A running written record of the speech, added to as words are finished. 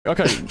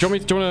Okay, do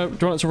you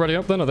want us to ready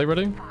up then? Are they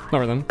ready?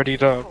 Alright then.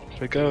 Readied up.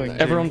 We're going.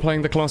 Everyone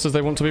playing the classes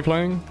they want to be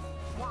playing?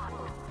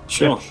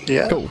 Sure.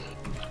 Yeah. Cool.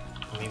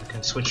 I mean, we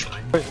can switch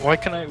right? Wait,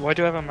 why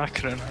do I have a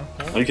Machina now?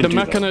 Oh, you can The do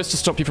Machina that. is to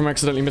stop you from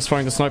accidentally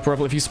misfiring the sniper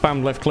rifle. If you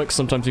spam left click,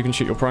 sometimes you can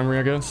shoot your primary,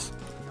 I guess.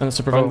 And that's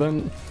to prevent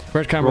that.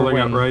 Red camera Rolling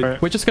win. out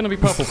right. We're just going to be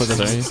purple for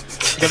today.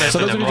 So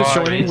those of you just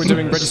joining, we're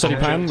doing Ready Steady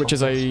Pan, which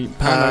is a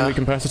pan-only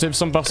competitive.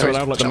 Some buffs are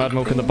allowed, like the Mad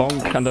Milk and the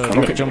Bonk and the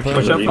Rocket Jumper.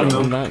 Push up, Other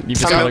than that, you've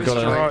just kind of got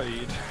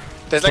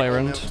to play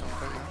around.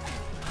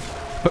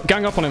 But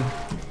gang up on him.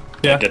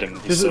 Yeah. Get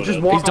him. Just He's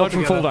walk He's died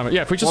from together. full damage.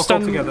 Yeah, if we just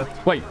Walk all stand... together.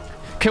 Wait.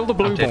 Kill the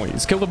blue I'm dead.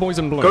 boys. Kill the boys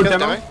in blue. Go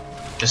demo.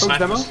 The Focus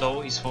demo? sniper's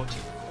low, he's 40.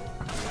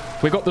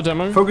 We got the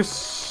demo. Focus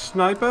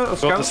sniper or Got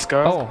scout? the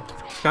scout.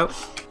 Oh. Scout.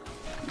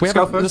 We have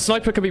Scout the first.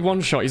 sniper can be one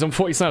shot. He's on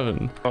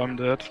 47. Oh, I'm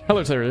dead.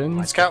 Hello,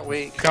 Tyrion. Scout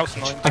weak. Scout's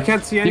 9. I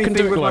can't see can anything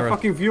do it, with my Glara.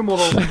 fucking view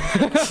model.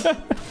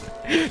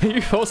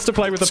 You forced to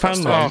play with the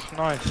pan man. Oh,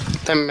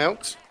 nice. 10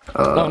 milks.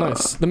 Oh,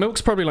 nice. The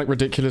milk's probably like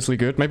ridiculously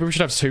good. Maybe we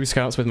should have 2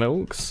 scouts with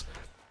milks.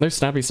 No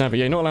stabby. Yeah,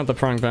 you're not allowed the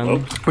frying pan. Oh.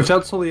 Push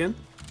out Sully in.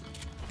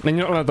 And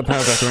you're not allowed the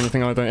powder deck or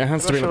anything either. It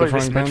has to I be feel like the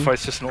like this frying pan.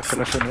 mid-fight's just not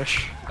gonna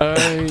finish.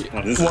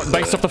 this What, is,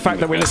 based off the fact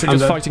that we're literally I'm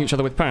just dead. fighting each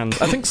other with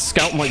pans? I think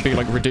scout might be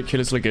like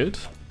ridiculously good.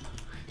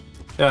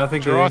 Yeah, I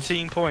think they...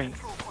 Jarate point.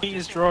 Point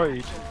is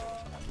dried.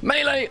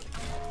 Melee!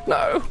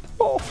 No!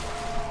 Oh.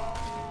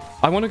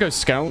 I want to go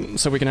scout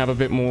so we can have a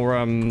bit more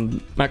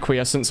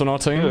acquiescence on our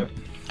team. Do it.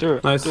 Do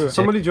it. Nice. Do it.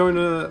 Somebody join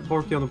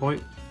Borky on the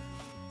point.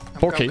 I'm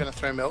Porky. gonna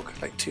throw milk,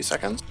 like 2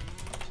 seconds.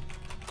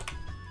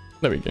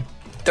 There we go.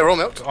 They're all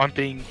milked. I'm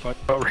being like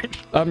worried.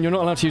 You're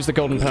not allowed to use the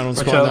golden pan on Watch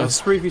spot out, now. it's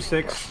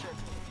 3v6.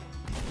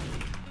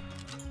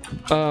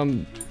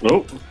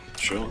 Oh,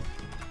 sure.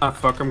 Ah,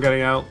 fuck, I'm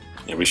getting out.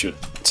 Yeah, we should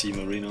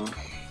team arena.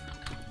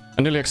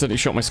 I nearly accidentally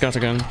shot my scout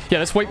again. Yeah,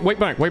 let's wait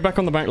back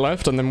on the back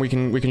left, and then we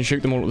can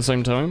shoot them all at the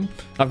same time.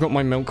 I've got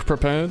my milk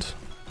prepared.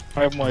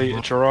 I have my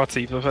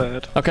Jarate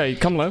prepared. Okay,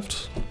 come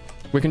left.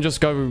 We can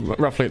just go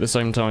roughly at the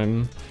same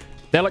time.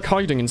 They're like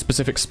hiding in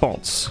specific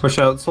spots. Watch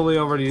out, Sully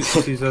already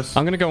sees us.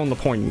 I'm gonna go on the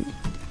point.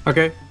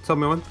 Okay, tell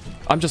me when.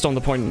 I'm just on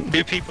the point.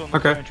 2 people on the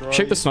Okay. point, Jarate.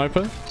 Shoot the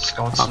sniper.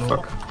 Scout's Ah, low.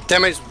 fuck.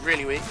 Demo's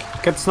really weak.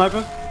 Get the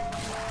sniper.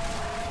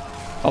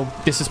 Oh,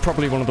 this is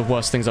probably one of the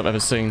worst things I've ever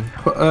seen.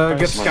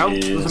 Get scout,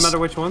 Yes. doesn't matter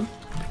which one.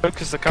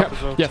 Focus the cap Cap.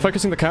 as well. Yeah,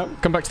 focusing the cap.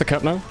 Come back to the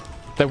cap now.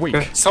 They're weak.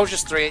 Okay.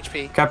 Soldier's 3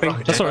 HP. Capping.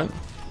 That's alright.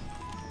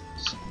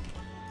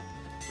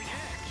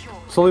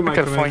 Sully I might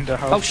can come find in. a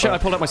house. Oh shit, I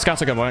pulled out my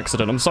scattergun by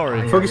accident. I'm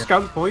sorry. Focus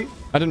scout point.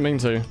 I didn't mean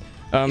to.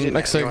 didn't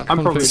Next know thing. you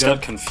I'm probably This dead.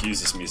 guy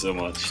confuses me so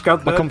much.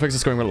 Scout My dead. config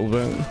is going a little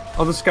bit.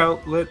 Other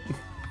scout lit.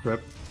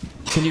 Rip.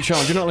 Can you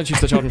charge? You're not allowed to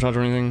use the charge and charge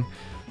or anything.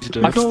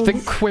 Do. I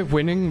think we're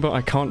winning, but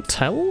I can't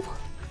tell.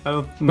 I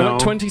don't We're know.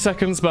 like 20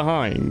 seconds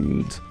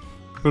behind.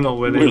 We're not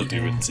winning. We'll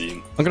do it,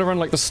 team. I'm gonna run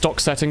like the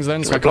stock settings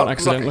then, so I Block, can't block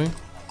accidentally.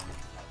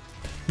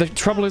 The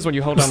trouble is when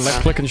you hold down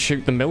left click and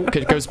shoot the milk,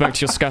 it goes back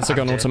to your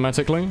scattergun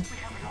automatically.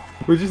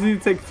 We just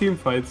need to take team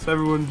fights.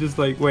 Everyone just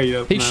like wait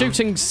up. He's now.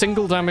 shooting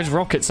single damage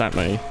rockets at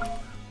me.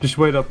 Just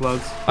wait up,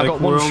 lads. I Like,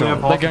 got one we only shot.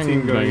 have half They're the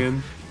team ganging going me.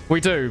 in. We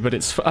do, but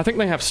it's. I think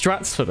they have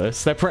strats for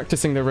this. They're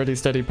practicing their ready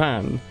steady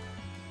pan.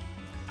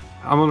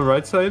 I'm on the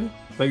right side.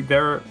 Like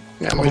they're.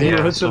 Yeah, I'm on with the you.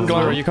 right side as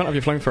Glara, well. you can't have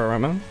your flamethrower, right,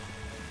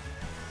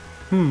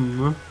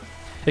 man?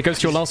 It goes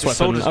to your last The weapon.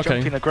 soldier's Okay.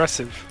 jumping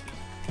aggressive.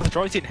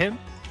 Right in him.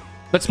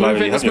 Let's Glara, move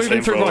you in. Let's have your move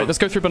in through flamethrower. right. Let's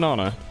go through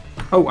banana.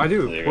 Oh, I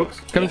do. There you go. Whoops.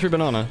 Going through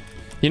banana.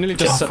 You nearly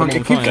just set them fuck,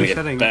 on it keeps fire. Gonna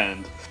Setting. get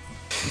banned.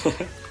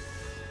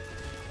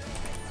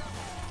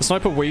 The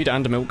sniper weed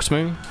and milks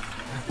me.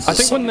 I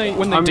think when they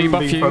I'm debuff being you,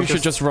 you should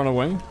focused. just run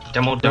away.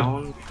 Demo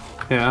down.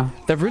 Yeah.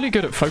 They're really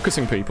good at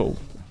focusing people.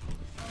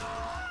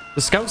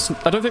 The scouts.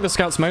 I don't think the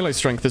scouts' melee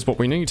strength is what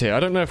we need here. I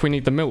don't know if we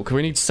need the milk.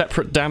 We need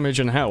separate damage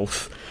and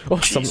health or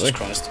Jesus something.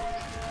 Christ.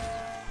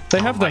 They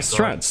have my their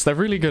God. strats. They're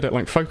really good at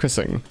like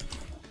focusing.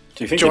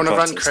 Do you think Do you want to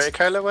run practiced?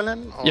 Criticola,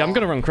 Woolen? Yeah, I'm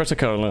gonna run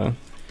Criticola.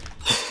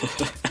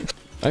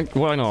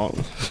 Why not?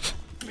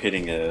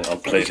 Hitting I'll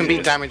play You can be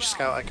Damage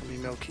Scout, I can be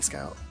Milky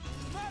Scout.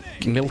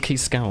 Milky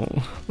Scout.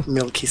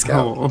 Milky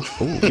Scout.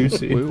 Oh, Ooh,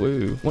 juicy. woo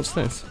woo. What's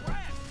this?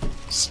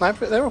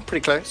 Sniper, they're all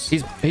pretty close.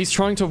 He's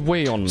trying to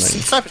wee on me.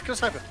 Sniper, kill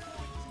sniper.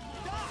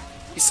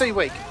 He's so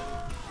weak.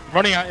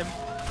 Running at him.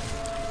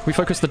 We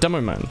focus the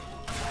demo man.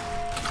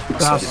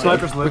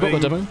 Sniper's We got living.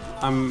 the demo.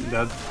 I'm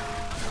dead.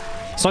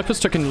 Sniper's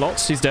took in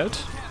lots. He's dead.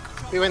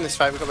 We win this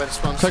fight, we've got better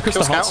spawns. Focus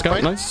Kill the hot Scout, scout.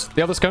 point. Nice.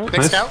 The other scout.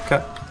 Big Nice. Scout.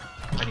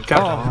 I need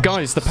Oh, to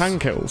guys, the pan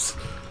kills.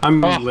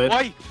 I'm Oh, lit.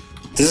 why?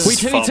 This We is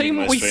team. farming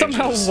my We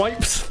somehow strangers.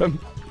 wiped them.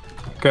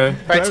 Okay.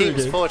 Right, There we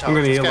teams, go. forward I'm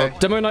gonna let's heal go. up.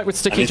 Demo Knight with I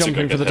sticky need to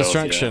jumping go for the get health,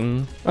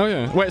 distraction. Oh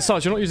yeah. Wait,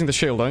 Sarge, you're not using the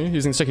shield, are you?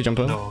 Using sticky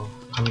jumper. No,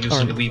 I'm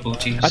using the wee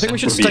booties. I think we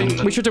should Would be-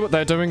 stay. We should do what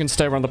they're doing and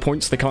stay around the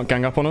points. They can't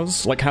gang up on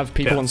us. Like have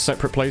people Yeah. on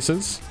separate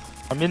places.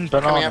 I'm in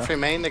Coming out banana. through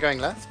main, they're going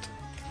left.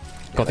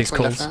 Got these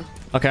Coming left calls.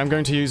 now. Okay, I'm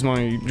going to use my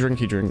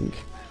drinky drink.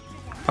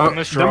 Oh, I'm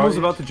just Demo's right.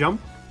 about to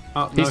jump.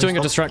 Oh, no, He's doing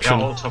a stopped. Yeah,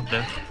 distraction. all top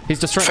left. He's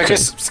distracting.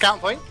 Focus,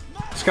 Scout point.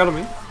 Scout on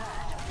me.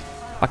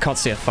 I can't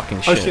see a fucking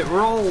Oh shit. shit,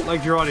 we're all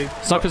like Jarate.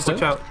 Sniper's Watch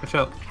dead. out, watch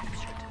out.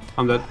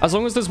 I'm dead. As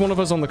long as there's one of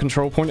us on the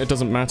control point, it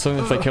doesn't matter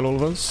if they kill all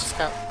of us.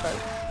 Scout.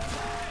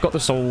 Right. Got the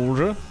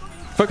soldier.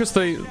 Focus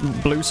the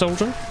blue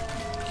soldier.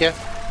 Yeah.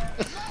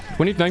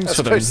 We need names As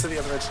for them. opposed to the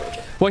other red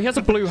soldier. Well, he has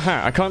a blue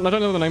hat. I don't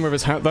know the name of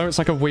his hat though. It's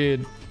like a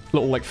weird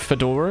little like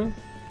fedora,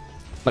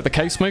 like the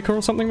case maker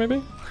or something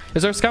maybe.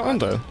 Is there a scout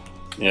under?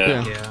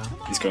 Yeah. Yeah.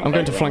 He's going I'm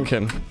going to back flank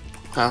around. him.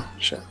 Oh,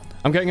 shit.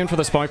 I'm getting in for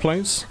the spy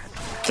plays.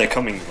 They're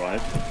coming,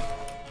 right?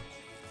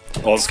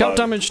 All Scout five.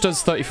 damage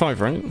does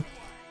 35, right?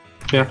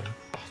 Yeah.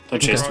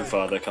 Don't chase too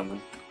far, they're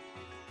coming.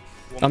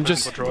 I'm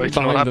just Droid,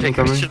 behind not them.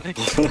 that big,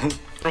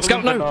 actually.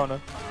 Scout, no!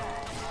 Banana.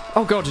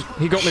 Oh god,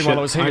 he got me while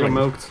I was I got healing.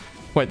 milked.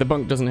 Wait, the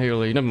bunk doesn't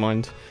heal you. Never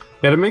mind.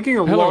 Yeah, they're making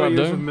a Hello, lot of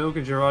use Abdo. of milk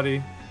and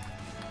Jarate.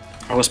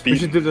 I was We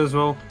should beaten. do that as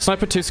well.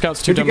 Sniper, 2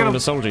 scouts, 2 Did you demo get and him? a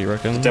soldier, you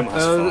reckon? Dem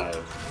has Uh,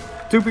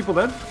 5. 2 people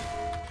dead.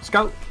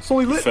 Scout,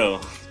 solely lit.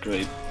 Fell.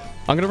 Great.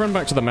 I'm gonna run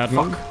back to the Mad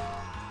Milk.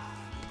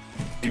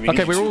 Do we Okay,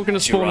 need we're all gonna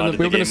spawn Jarate in. We're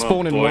the gonna game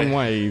spawn up, in boy? one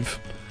wave.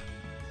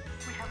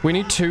 We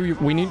need two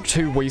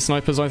Wii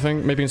snipers, I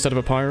think, maybe instead of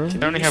a pyro.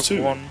 They only have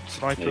Two. one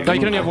sniper. Yeah. No, you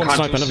can only have one Can't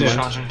sniper. use Never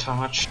mind. charging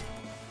charge.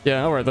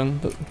 Yeah, all right then.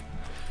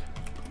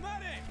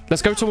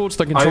 Let's go towards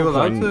the Are you control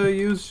allowed point. to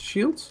use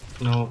shields?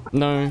 No.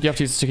 No, you have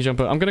to use the sticky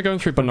jumper. I'm gonna go in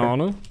through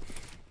banana.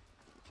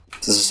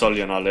 There's a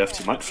soldier on our left,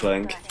 he might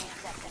flank.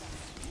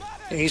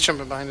 Yeah, he's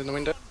jumping behind in the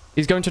window.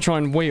 He's going to try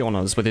and wee on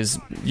us with his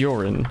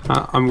urine.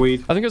 I'm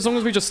weed. I think as long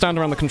as we just stand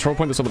around the control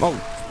point, there's something. Oh,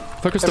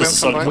 focus There's the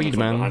soldier weed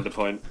behind man. the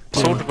point.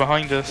 Soldier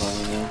behind us.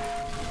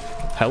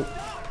 Help!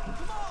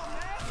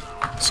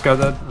 Scout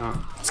dead.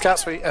 Oh,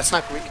 Scout's weak.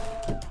 Sniper weak.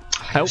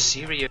 Help!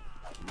 Serious.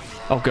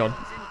 Oh god,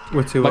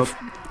 we're 2 like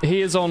up.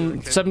 he is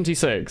on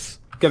 76.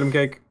 Get him,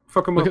 cake.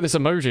 Fuck him Look up. at this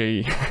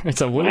emoji.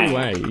 It's a woolly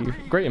wave.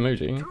 Great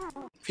emoji.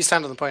 If you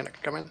stand on the point, I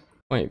can come in.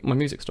 Wait, my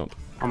music stopped.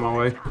 On my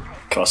way.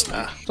 Cost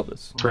me. Stop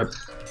this. Rip.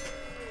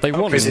 They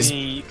won. Is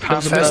The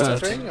There's a bit First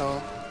left. to 3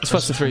 or? It's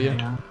first to 3,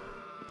 yeah.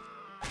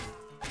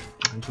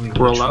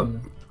 Roll out.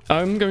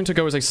 I'm going to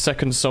go as a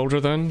second soldier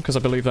then, because I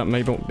believe that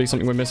may be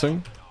something we're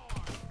missing.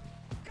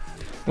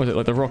 Was it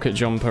like the rocket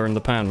jumper and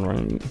the pan,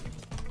 right?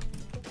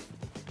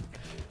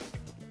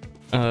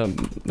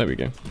 There we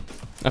go. I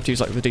have to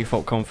use like the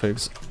default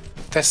configs.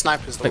 Their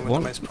sniper's the Wait, one with the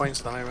what? most points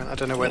at the moment. I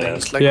don't know where Yeah. they're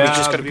just like, Yeah, we've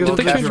just got to be because more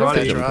they careful with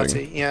changed their rocket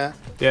Jarate. Yeah.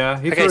 Yeah,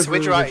 he Okay, throws so we're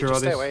really good Jarate, just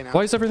stay Jarates. away now.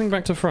 Why is everything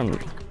back to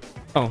front?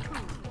 Oh,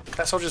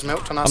 That soldier's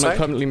milked on our I'm like side.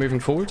 permanently moving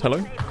forward.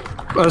 Hello?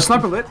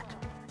 Sniper lit.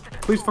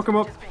 Please fuck him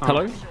up. Oh.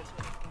 Hello?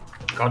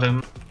 Got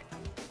him.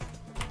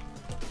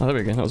 Oh, there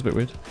we go. That was a bit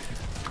weird.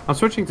 I'm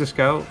switching to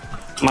scout.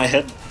 My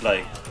head,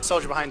 like,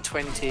 Soldier behind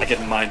 20. I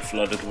get mind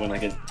flooded when I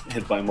get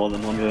hit by more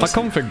than one My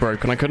person. config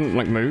broke and I couldn't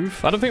like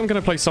move. I don't think I'm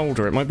going to play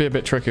soldier. It might be a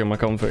bit tricky on my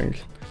config.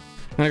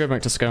 I'm going to go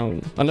back to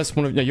scout. Unless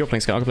one of... Yeah, you're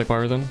playing scout. I'll play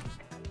pyro then.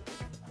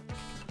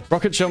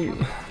 Rocket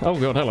jump. Oh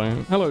god, hello.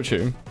 Hello,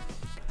 Chew.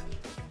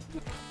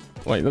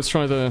 Wait, let's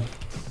try the...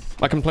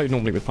 I can play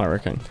normally with pyro,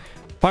 okay.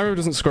 Pyro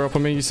doesn't screw up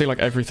on me, you see like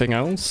everything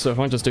else, so if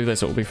I just do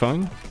this it'll be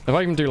fine. If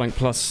I even do like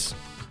plus...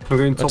 I'm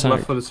going top Attack.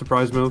 left for the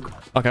surprise milk.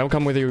 Okay, I'll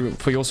come with you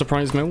for your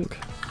surprise milk.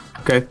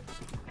 Okay.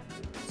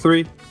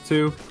 3,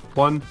 2,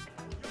 1.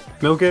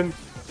 Milk in. I'm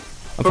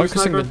Focus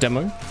focusing sniper. the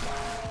demo.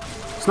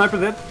 Sniper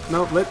lit.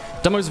 No, lit.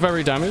 Demo's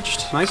very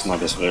damaged. Nice.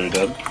 Sniper's very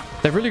dead.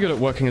 They're really good at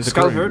working as a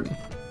Scout group. hurt.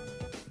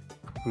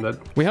 I'm dead.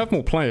 We have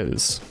more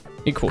players.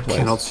 Equal players.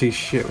 Cannot see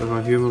shit with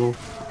my view model.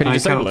 Can you I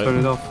disable cannot it? turn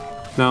it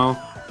off. No.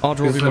 I'll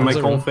draw Because you my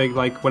zero. config,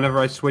 like, whenever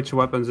I switch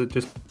weapons, it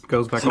just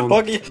goes back on.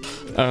 Buggy! Yeah.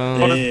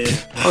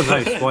 Oh,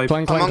 nice. Wipe.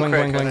 Clang, I'm clang, on clang, clang,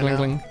 Craig clang, right clang, now.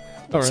 clang.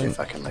 See Alright. if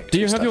I can like Do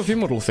you have stuff. your view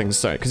model things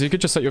set? Because you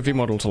could just set your view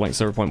model to like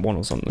 0.1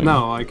 or something.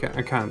 No, I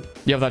can't.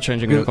 You have that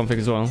changing in your config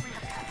as well.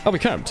 Oh, we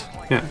capped.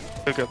 Yeah.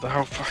 Look at the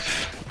health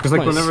pack. Because,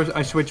 like, Nice. whenever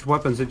I switch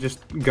weapons, it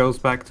just goes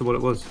back to what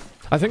it was.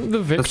 I think the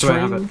That's the way I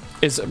have victory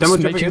it. is Demo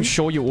jumping making in.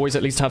 sure you always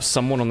at least have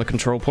someone on the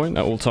control point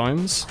at all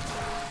times.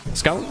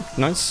 Scout,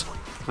 nice.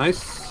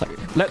 Nice.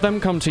 Let them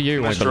come to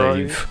you, Nice I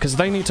believe, because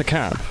they need to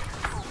cap.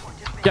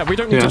 Yeah, we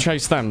don't need Yeah. to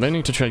chase them. They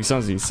need to chase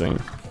us, you see.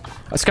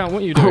 Scout,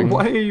 what are you doing?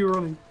 Why are you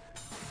running?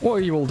 What are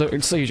you all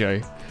doing?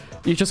 CJ,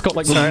 you just got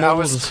like Sorry, I mauled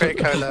was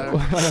critical.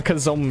 like a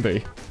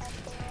zombie.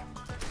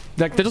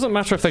 Like, it doesn't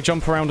matter if they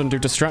jump around and do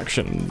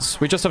distractions.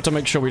 We just have to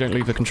make sure we don't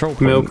leave the control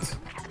point. Milked.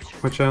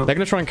 Watch out. They're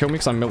gonna try and kill me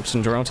because I'm milked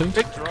and Jarate.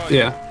 Big drive.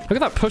 Yeah. Look at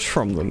that push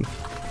from them.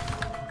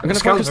 I'm gonna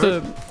Scout focus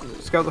hurt.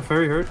 the... Scout the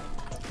ferry hurt.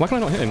 Why can I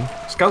not hit him?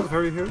 Scout the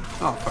ferry hurt.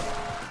 Oh,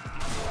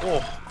 fuck.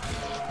 Oh,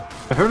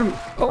 I heard him,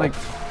 Oh. like,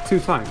 2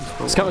 times.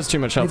 But Scout has too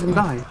much he health. didn't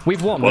die.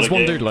 We've won. What There's a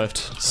one game. dude left.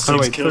 6 Oh,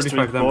 wait, kills,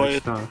 35 3 boy.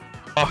 damage. No.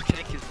 oh,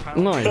 kick his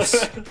pound.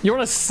 Nice. You're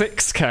on a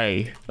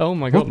 6k. Oh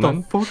my god, What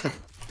man. the fuck?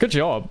 Good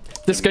job.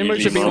 This game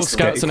mode should be all Really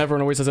scouts and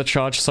everyone always has a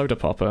charged soda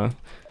popper.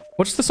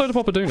 What does the soda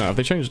popper do now? Have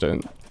they changed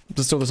it? Is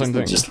it still the same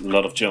thing? Just a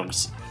lot of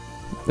jumps.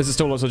 Is it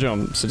still lots of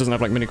jumps? It doesn't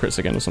have like mini crits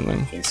again or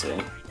something? I think so.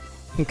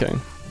 Okay.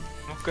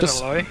 Not gonna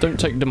Just lie. don't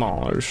take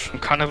damage. I'm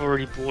kind of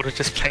already bored of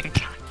just playing.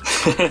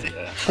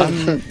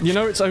 Yeah. You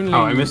know it's only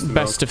Oh, I missed the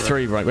best of milk,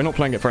 3, right? We're not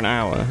playing it for an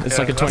hour. It's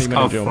Yeah, like a that's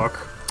 20-minute Oh, job.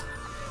 fuck.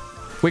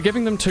 We're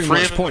giving them too Three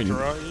much of them point. are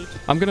Jarate.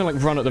 I'm gonna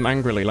like run at them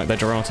angrily like they're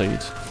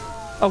Jarate'd.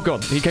 Oh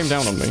god, he came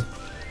down on me.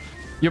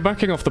 You're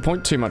backing off the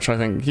point too much, I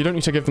think. You don't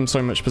need to give them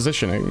so much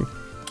positioning.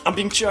 I'm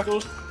being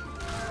juggled.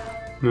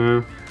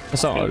 No.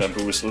 Massage.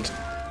 I'm whistled.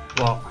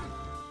 Well,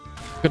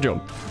 Good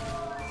job.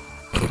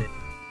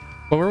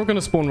 Well, we're all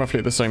gonna spawn roughly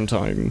at the same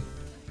time.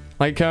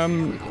 Like,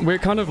 we're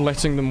kind of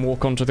letting them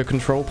walk onto the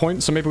control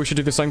point, so maybe we should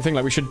do the same thing.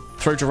 Like, we should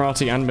throw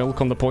Jarate and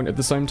Milk on the point at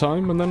the same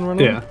time and then run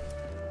on. Yeah.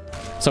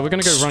 So we're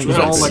gonna go right Just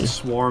and all left. like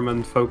swarm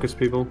and focus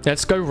people.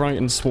 Let's go right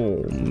and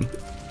swarm.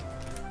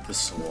 The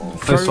swarm.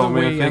 Throw saw the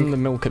me, I Wii think. and the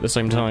Milk at the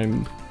same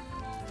time.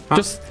 Huh?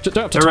 Just don't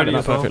have to They're time ready it out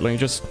as well. perfectly,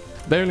 just...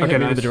 They only Okay, hit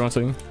me nice. with the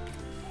Jarate.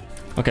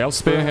 Okay, I'll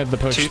spearhead the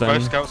push Two then.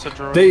 both scouts are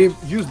drawing. They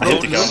used I hit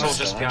milk. the gun.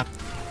 soldiers behind.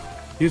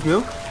 Use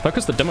milk?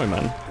 Focus the demo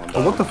man.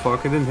 Oh, what the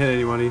fuck? I didn't hit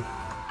anybody.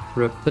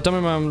 Rip. The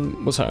demo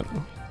man was hurt.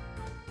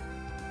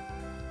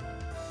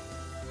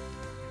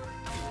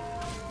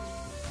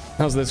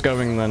 How's this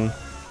going then?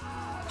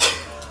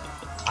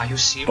 Are you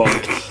serious?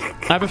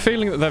 Bonk. I have a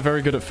feeling that they're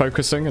very good at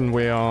focusing and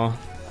we are...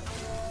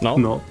 not.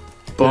 No.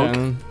 Bonk.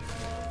 Yeah.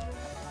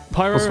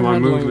 Pyro What's my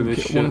had movement like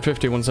is shit.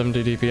 150,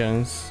 170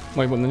 DPS.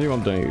 Wait, what, the new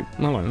update?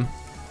 Hello.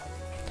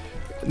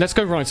 Let's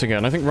go right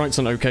again. I think right's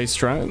an okay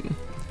strat.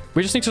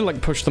 We just need to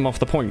like push them off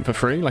the point for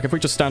free. Like if we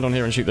just stand on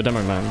here and shoot the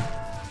demo man.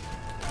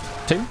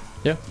 Team?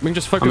 Yeah, we can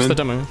just focus in. the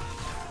demo.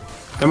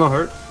 Demo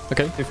hurt.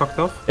 Okay. He fucked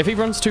off. If he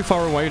runs too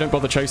far away, don't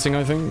bother chasing,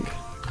 I think.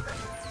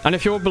 And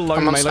if you're below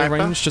I'm on melee sniper.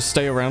 range, just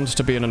stay around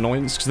to be an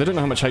annoyance, because they don't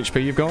know how much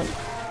HP you've got.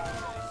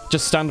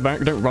 Just stand back,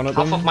 don't run at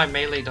Half them. of my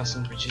melee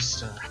doesn't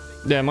register.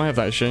 Yeah, I might have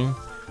that issue.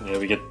 Yeah,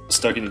 we get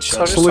stuck in each So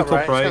other. just Solid top top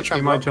right, right. he's gonna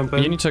You try might and jump You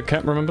in. need to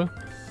cap, remember?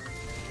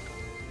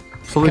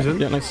 Solid in.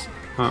 Yeah, nice.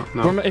 Oh,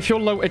 no. Remember, if you're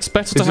low, it's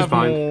better to This is have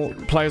fine. more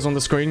players on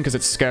the screen because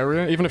it's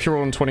scarier. Even if you're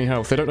on 20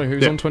 health, they don't know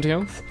who's Yeah. on 20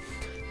 health.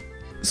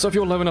 So if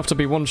you're low enough to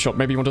be one shot,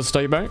 maybe you want to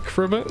stay back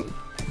for a bit.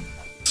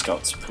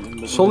 Scouts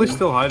pulling the Solly's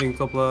still hiding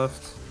top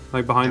left.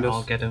 Like behind I'll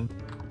us. get him.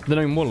 The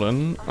name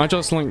Woolen, I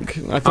just like,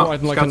 I thought Oh,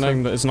 I'd like a Scott's name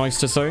in. that is nice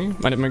to say,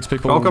 and it makes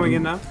people All coming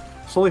in now.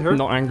 Solly hurt.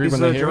 not angry He's,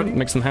 when they hear it, Jarate.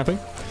 makes them happy.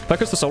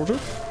 Focus the soldier.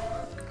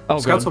 Oh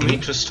Scouts god. on We me.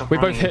 need to stop We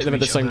both running hit them into at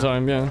the each same other.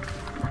 time, yeah.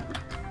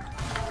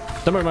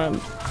 Demo man.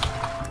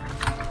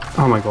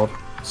 Oh my god.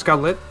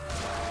 Scout lit.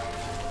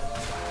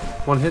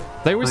 One hit.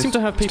 They always Nice. seem to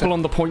have people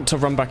on the point to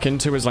run back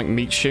into as like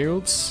meat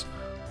shields.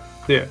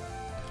 Yeah.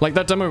 Like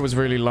that demo was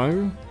really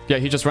low. Yeah,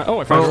 he just ran. Oh,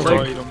 I Oh, found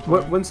like,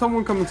 it. when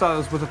someone comes at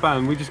us with a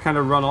fan, we just kind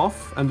of run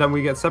off and then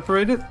we get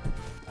separated.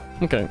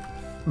 Okay.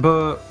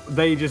 But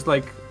they just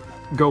like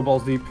go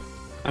balls deep.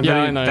 And Yeah,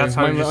 then I know. that's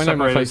how I you just know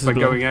my separate face us is by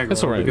blue. going aggro.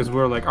 It's alright. Because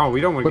we're like, oh,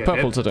 we don't want We're to get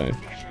purple hit. today.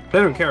 They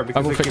don't care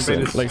because will they can fix bait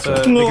it us, later.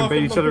 they can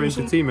bait each other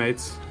into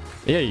teammates.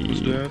 Yay.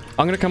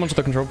 I'm gonna come onto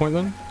the control point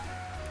then.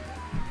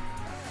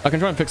 I can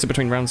try and fix it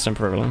between rounds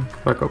temporarily.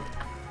 Back up.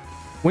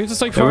 We need to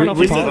stay far enough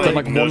We apart need that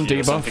like one nerf you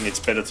or debuff. something, it's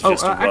better to Oh,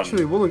 just run.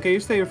 actually, Woolen, can you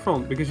stay in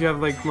front? Because you have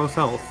like most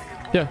health.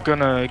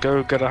 Gonna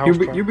go get a house.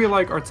 You be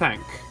like our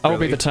tank. I'll be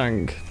really. the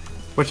tank.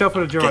 Watch out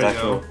for the Get Jarate that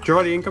though. goal.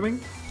 Jarate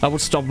incoming? I will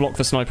stop block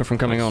the sniper from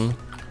coming on.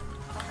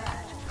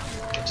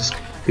 Get this.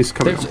 He's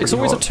coming on It's pretty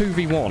always a hard.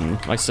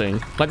 2v1, I see.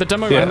 Like the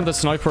demo Yeah. and the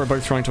sniper are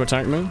both trying to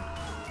attack me.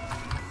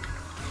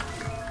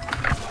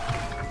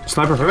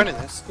 Sniper You're hurt. winning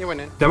this. You're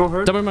winning. Demo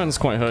hurt. Demo man's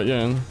quite hurt,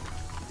 yeah.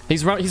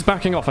 He's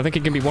backing off. I think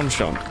he can be one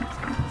shot.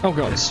 Oh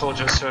god. This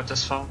soldier's hurt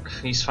as fuck.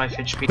 He's 5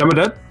 HP. Demo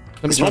dead.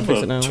 Let me His try and fix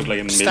it number now. took like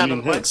a Stand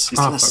million on hits. He's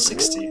Ah, still at fuck.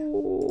 60.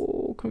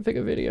 Ooh,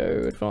 configure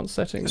video, advanced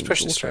settings. Let's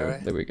push this straight auto.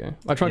 away. There we go.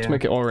 I tried to Yeah.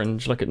 make it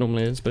orange like it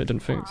normally is, but it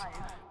didn't fix.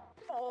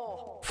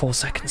 4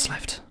 seconds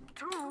left.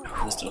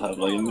 I still have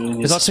like a million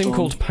Is hits our to team storm.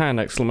 called Pan!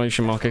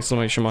 Exclamation mark!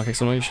 Exclamation mark!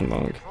 Exclamation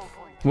mark!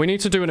 We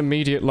need to do an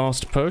immediate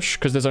last push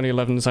because there's only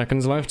 11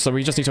 seconds left, so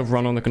we just need to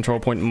run on the control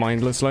point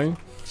mindlessly.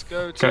 Let's go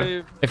Okay.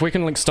 to. If we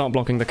can like start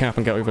blocking the cap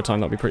and get overtime,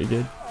 that'd be pretty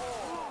good.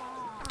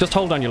 Just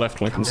hold down your left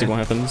click and see what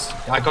happens.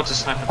 I got the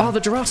sniper. Oh,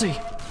 the Jarate!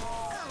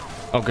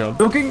 Oh god.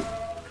 Looking.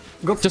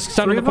 Got Just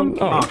stand three on the of them?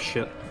 point- oh. Oh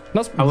shit.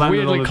 That's I landed on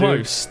weirdly the dude.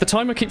 close. The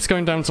timer keeps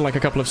going down to like a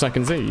couple of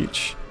seconds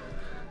each.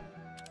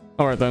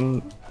 Alright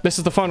then. This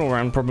is the final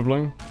round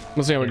probably.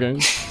 We'll see how it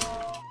goes.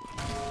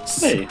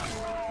 Hey,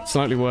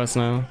 Slightly worse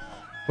now.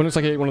 When looks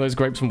like he ate one of those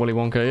grapes from Willy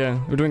Wonka, yeah.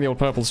 We're doing the old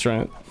purple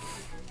strat.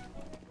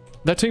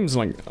 Their team's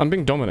like, I'm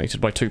being dominated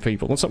by 2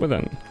 people. What's up with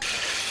them?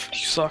 You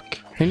suck.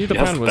 Who knew the You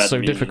have pan was bad so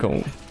meaning.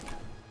 difficult?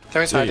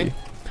 There he's hiding.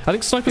 I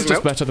think Sniper's He's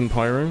just milked. better than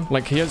Pyro.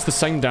 Like, he has the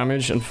same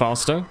damage and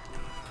faster.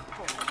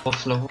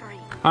 Off low.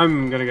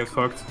 I'm gonna get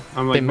fucked.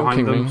 I'm like They're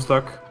behind milking them, me.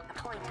 stuck.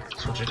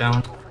 Soldier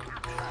down.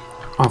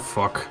 Oh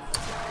fuck.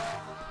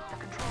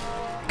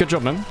 Good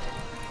job, man.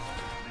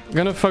 I'm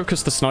gonna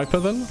focus the Sniper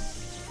then.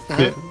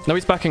 Yeah. No,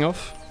 he's backing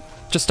off.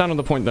 Just stand on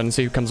the point then and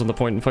see who comes on the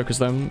point and focus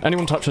them.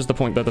 Anyone touches the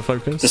point, they're the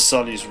focus. the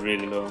Sully's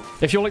really low.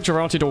 If you're like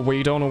Jarate or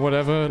Weed on or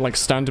whatever, like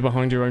stand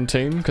behind your own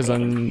team, because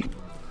then...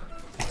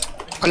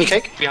 On your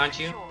cake. Behind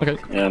you. Okay,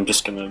 Yeah, I'm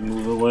just gonna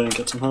move away and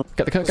get some help.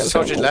 get the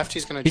Soldier scout. left.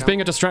 He's gonna He's jump.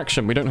 being a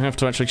distraction, we don't have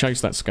to actually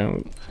chase that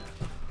scout.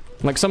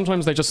 Like,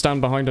 sometimes they just stand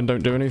behind and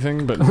don't do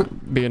anything,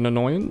 but be an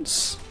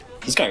annoyance.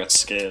 This guy got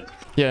scared.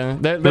 Yeah,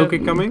 they're... Milky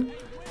coming?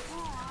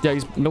 Yeah,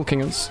 he's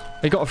milking us.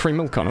 He got a free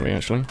milk on me,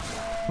 actually.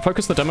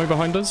 Focus the demo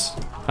behind us.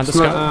 And the Sni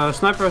scout.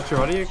 sniper at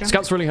Jarate again.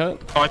 Scout's really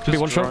hurt. Could be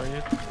one shot.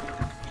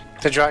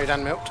 The Jarate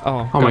and Milk.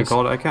 Oh, Oh my nice.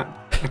 god, I can't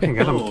get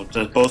him. Oh,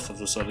 both of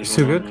the Solis.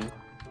 Too good.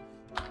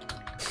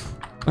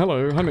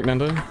 Hello, hi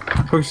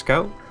McNando. Push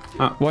scout.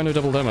 Why no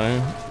double demo?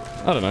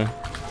 I don't know.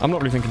 I'm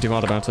not really thinking too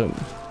hard about it.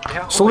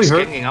 Yeah, Slowly always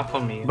hurt. ganging up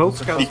on me. Both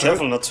scouts. Be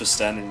careful not to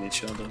stand in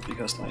each other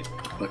because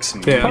like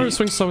some. Yeah. Pyro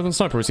swings slower than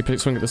sniper, or is he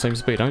swing at the same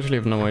speed? I actually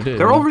have no idea.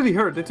 They're all really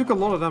hurt. They took a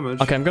lot of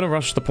damage. Okay, I'm gonna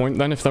rush the point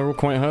then if they're all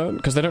quite hurt,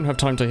 because they don't have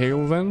time to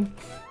heal then.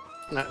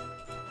 No.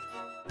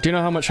 Do you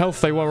know how much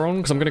health they were on?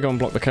 Because I'm gonna go and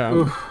block the cat.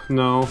 Oof,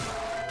 no.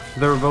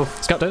 They were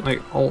both Scout dead?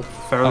 like all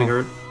fairly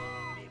hurt.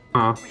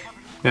 Yeah, half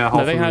No, they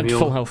of them had healed.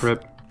 full health.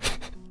 Rip.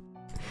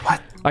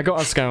 I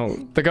got a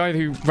scout. The guy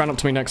who ran up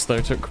to me next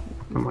though took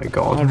Oh my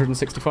god.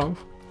 165.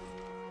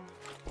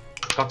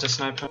 Got the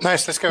sniper.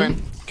 Nice, let's go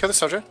in. Kill the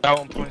soldier. That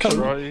one point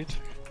right.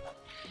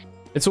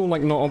 It's all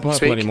like not on purple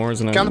Speak. anymore,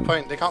 isn't it? Get on the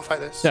point, they can't fight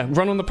this. Yeah,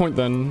 run on the point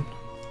then.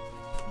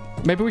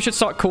 Maybe we should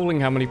start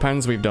calling how many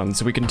pans we've done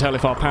so we can tell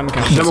if our pan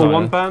count is Demo higher.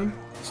 one pan.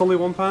 It's only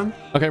one pan.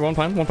 Okay, one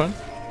pan, one pan.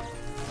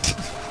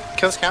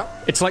 Kill the scout.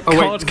 It's like Oh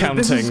card wait, counting.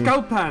 this is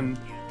scout pan.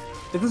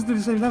 It doesn't do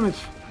the same damage.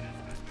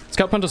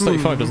 Scout pan does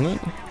 35, doesn't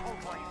it?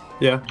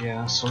 Yeah.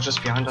 Yeah, soldiers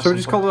behind us. So we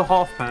just call it a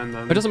half pan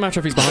then. It doesn't matter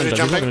if he's behind us,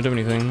 Soldier he's not jumping.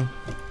 going to do anything.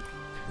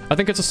 I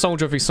think it's a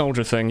soldier v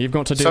soldier thing. You've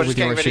got to deal Soldier's with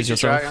your getting ready issues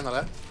to Jarate yourself. on the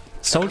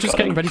left. Soldier's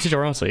getting ready to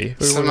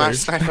Jarate. Smash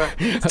sniper.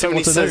 I don't Too know many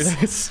what to do. says.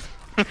 This.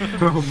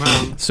 Oh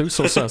man. Sus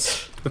or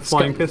sus? The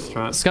flying piss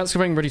strat. Scout's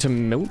getting ready to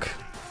milk.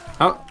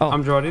 Oh, Oh.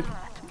 I'm Jarate.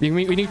 We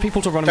need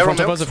people to run in They're front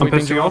on of us milk. if we've I'm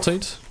been pissing off.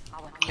 Jarated.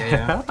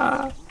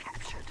 Yeah.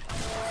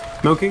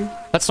 Milking.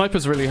 That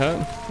sniper's really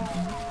hurt.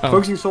 Oh.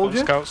 Focusing soldier.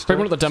 Scouts. Bring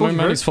one at the demo, Soldier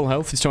man. hurt. He's full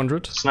health. He's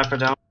 200. Sniper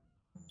down.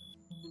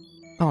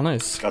 Oh,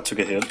 nice. Scott took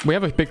a hit. We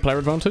have a big player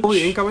advantage.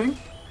 Fully incoming.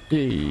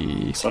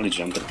 Yee. Solly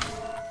jumping.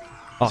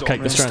 Oh,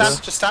 cake the Just stress.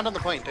 Just stand on the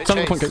point. Don't Stand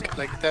on the chase. point, Kick.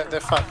 Like, they're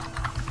fucked.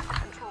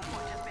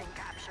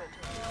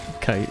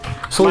 Kate.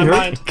 Solely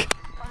My hurt. mind.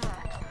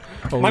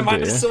 Oh, My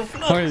mind dear. is so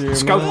How are you,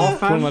 Scout man?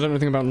 off, man. Well, I don't know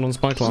anything about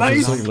non-spy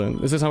classes Nice. in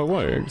Sleevelet. Is this how it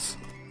works?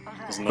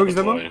 There's Focus another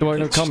demo. boy. Do I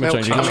know karma Milk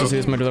change? You coming. can see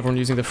this mode with everyone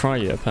using the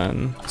Fryer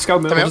pan.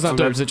 Scout milk. What does that I'm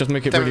do? dead. Does it just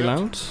make it Demo really milk.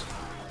 loud?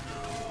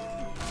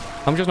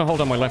 I'm just gonna hold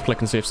down my left click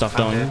and see if stuff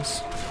I'm dead. dies.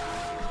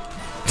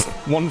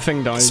 One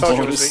thing dies.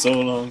 Soldier Oh, was it's weak.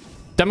 so long.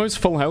 Demo's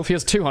full health, he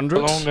has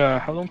 200.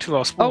 How long till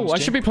our spawns? Oh, I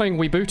should be playing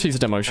Wee Booty's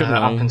demo, shouldn't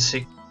Up I? and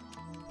seek.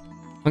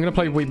 I'm gonna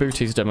play Wee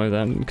Booty's demo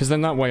then, because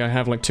then that way I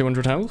have like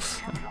 200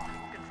 health.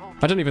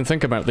 I didn't even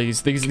think about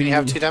these. Can you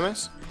have two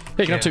demos?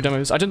 Yeah, you can have two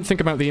demos. I didn't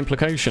think about the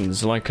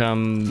implications, like Oh,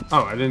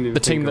 I didn't even the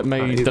team think that of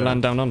made either. the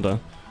land down under.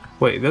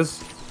 Wait,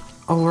 there's.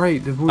 Oh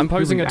right. The I'm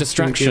posing a actually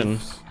distraction.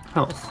 gives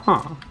Health.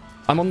 Huh.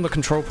 I'm on the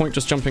control point,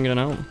 just jumping in and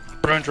out.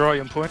 Drone dry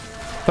on point.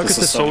 Focus This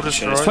the is Soldier soldiers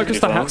chase. right. Focus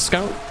the Really hat fast.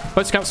 scout.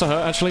 Both scouts are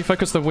hurt actually.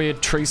 Focus the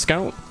weird tree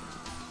scout.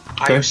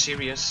 Are you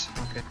serious?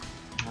 Okay.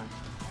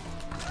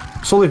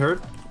 Solely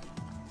hurt.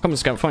 Come on,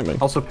 scout, fight me.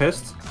 Also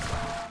pissed.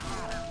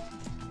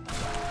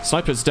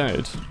 Sniper's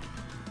dead.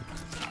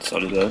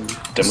 Solly dead.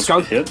 Demo's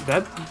Scout hit.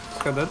 dead.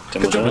 Scout dead.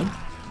 Demo Good job, dead. man.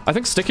 I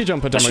think sticky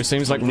jumper demo Actually,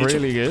 seems like we need to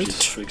really good. get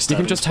tricks You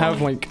can down just in have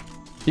time. like,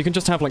 you can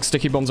just have like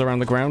sticky bombs around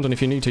the ground, and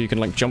if you need to, you can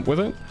like jump with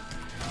it.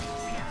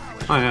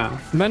 Oh yeah.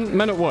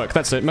 Men at work.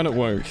 That's it. Men at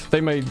work. They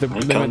made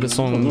the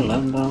song.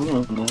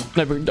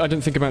 No, but I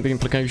didn't think about the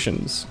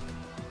implications.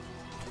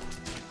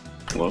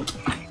 Well,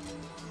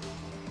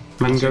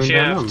 Man If going you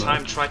down. have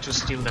time, try to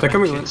steal the They're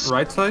coming kids.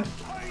 right side.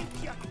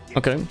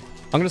 Okay.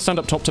 I'm gonna stand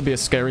up top to be a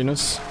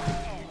scariness.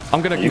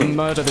 I'm gonna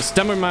murder this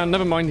demo man.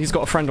 Never mind, he's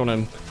got a friend on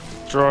him.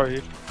 Dry.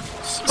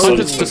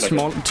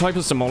 Type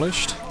is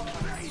demolished.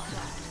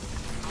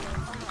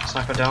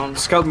 Sniper down.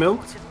 Scout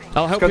milked.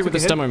 I'll help Scout you with took a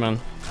this hit. demo man.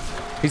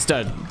 He's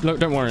dead. Look,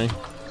 don't worry.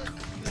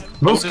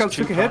 Both Soldier's scouts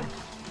too took a hit.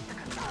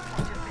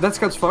 That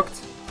scout's fucked.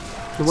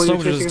 The one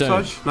Soldier's you're chasing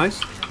dead. such.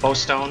 Nice.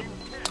 Both down.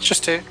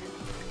 Just two.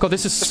 God,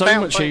 this is so stay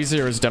on much point.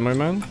 easier as demo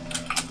man.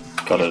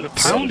 got We're a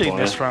pounding boy.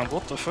 this round.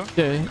 What the fuck?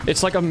 Yeah,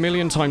 it's like a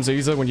million times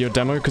easier when you're a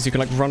demo because you can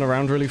like run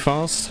around really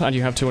fast and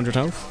you have 200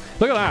 health.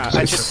 Look at that.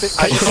 I just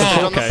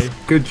stood on Okay.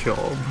 Good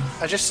job.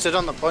 I just stood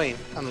on the point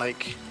and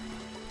like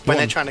when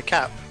they're trying to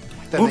cap,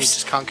 then Oops. they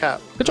just can't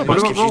cap. Good job, It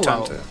just man. gives you time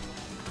Roll to.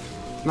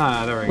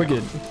 Nah, there we We're go.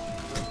 good.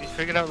 We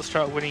figured out the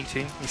strat winning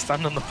team. We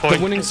stand on the point.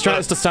 The winning strat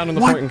is to stand on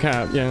the point and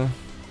cap, yeah.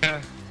 Yeah.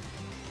 I'm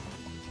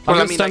Well,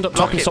 gonna stand up top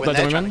block and it stop when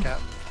that they're demo trying to man.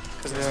 cap.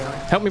 'Cause it's annoying.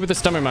 Help me with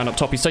this demo man up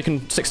top. He's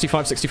taken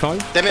 65,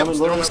 65. They're Coming,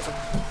 milk. boys.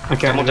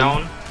 Okay. Demo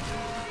down.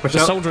 Watch The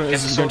out. soldier Get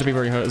is the going to be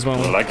very hurt as I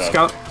well. like that.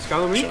 Scout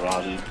on me.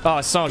 Jarate. Ah,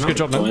 Sarge, good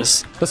job, man.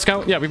 Boys. The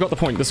scout, yeah, we've got the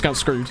point. The scout's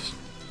screwed.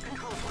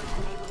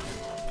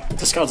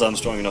 The scouts aren't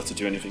strong enough to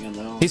do anything in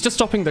there. He's just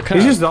stopping the cap.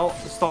 He's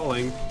just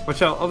stalling.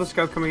 Watch out. Other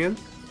scout coming in.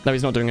 No,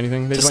 he's not doing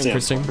anything. They're Just waiting for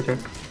his team. Okay.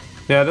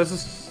 Yeah, this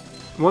is.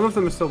 One of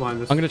them is still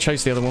behind us. I'm gonna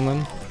chase the other one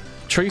then.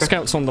 Tree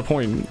scouts on the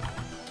point.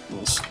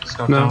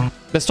 Scout No. down.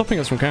 They're stopping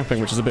us from capping,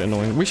 which is a bit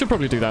annoying. We should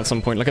probably do that at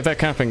some point. Like if they're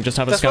capping, just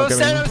have a That's scout what I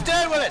go said I in. was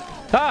doing with it!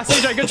 Ah,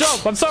 CJ, good job.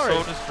 I'm sorry.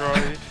 Soldiers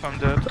dry. I'm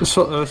dead.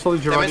 Solid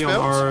Jarate on built?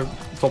 our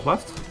top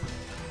left.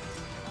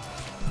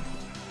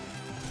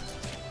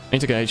 I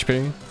need to get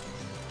HP.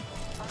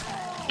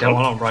 They're all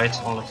on right,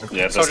 all of them.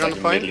 Yeah, there's Soldier on like the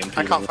a point. million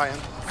I people. can't fight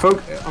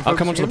him. I'll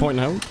come onto the point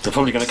now. They're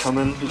probably gonna come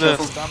in. Be They're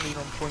careful. standing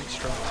on point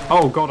strat.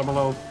 Oh god, I'm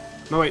alone.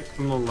 No wait,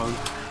 I'm not alone.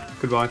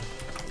 Goodbye.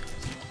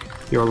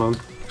 You're alone.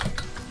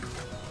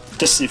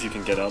 Just see if you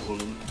can get out,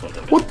 Woolen.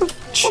 What the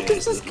fuck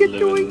is this kid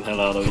doing? The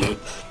hell out of you.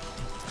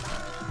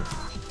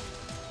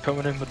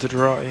 Coming in with the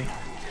Jarate.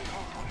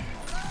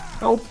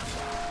 Help.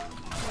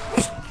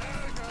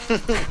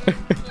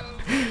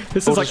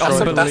 This is like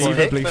Awesome.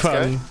 unbelievably Let's go.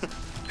 fun.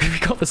 We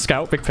got the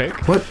scout, big pick.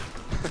 What?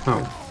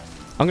 Oh.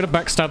 I'm gonna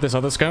backstab this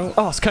other scout.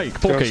 Oh, it's cake,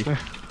 porky.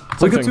 Trust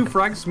We got Something. 2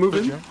 frags, move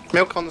in.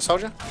 Milk on the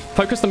soldier.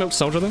 Focus the milk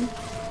soldier then.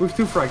 We have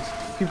 2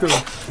 frags. Keep going.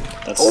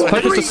 That's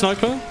Focus the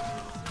sniper.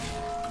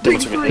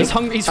 What's with me? He's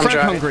I'm frag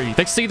Jarate. hungry.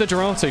 They see the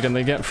Jarate and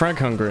they get frag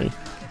hungry.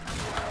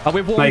 Oh,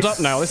 we're warmed Nice. up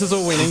now. This is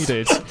all we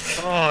needed.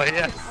 Oh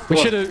yeah. We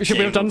What should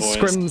have done boys.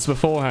 scrims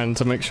beforehand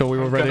to make sure we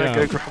were ready Gonna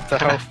go out. grab the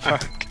health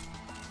pack.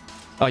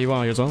 Oh, you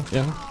are as well.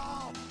 Yeah.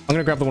 I'm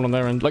gonna grab the one on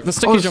their end. Like the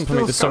sticky there's jumper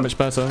still made is so scout. much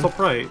better. Top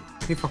right.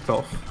 He fucked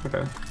off.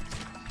 Okay.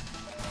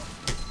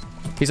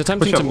 He's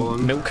attempting Push to up,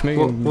 Woolen. milk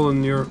me. and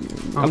Woolen, you're...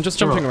 Oh, I'm just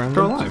you're jumping al- around.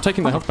 You're I'm alive.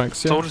 taking the health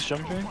packs. Yeah. Soldier's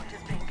jumping.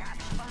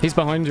 He's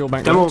behind your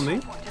back. Demo left. on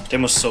me. They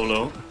must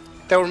solo.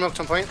 They were milked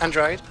on point and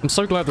dried. I'm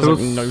so glad there's like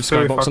no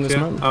skybox on this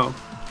map. Oh.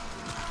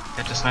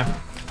 Get the sniper.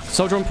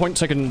 Soldier on point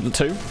taken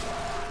 2.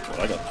 Oh,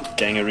 I got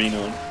gangrene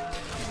on.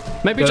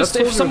 Maybe Yeah, just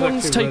that if soldier someone's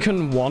was actually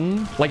taken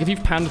 1, like if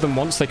you've panned them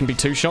once, they can be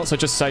 2 shots. So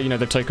just say, you know,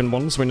 they've taken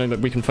 1, so we know that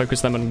we can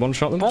focus them and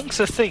 1-shot them. Bonk's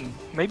a thing.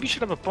 Maybe you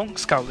should have a bonk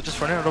scout that just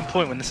run out on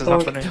point when this is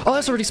happening. Oh,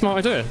 that's a really smart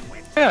idea.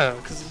 Yeah,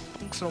 because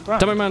bonk's not bad.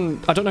 Demo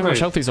man, I don't know how much Wait.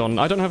 health he's on.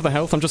 I don't have the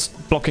health. I'm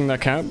just blocking their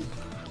cap.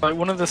 Like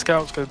one of the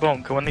scouts go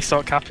bonk, and when they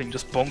start capping,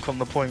 just bonk on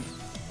the point.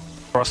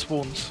 For our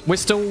spawns. We're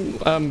still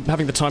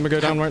having the timer go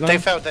down right now. They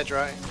failed their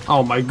dry.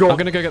 Oh my I'm god.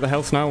 gonna go get the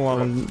health now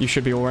while you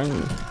should be alright.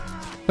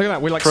 Look at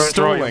that, we're like Throw it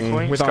dry on stalling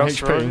point, with our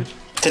scouts HP. right.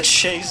 They're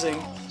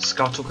chasing.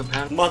 Scout took a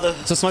pan. Mother.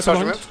 It's a sniper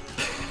Soldier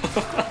behind.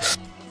 milked.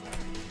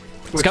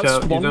 Watch Scouts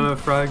out, you one. don't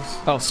have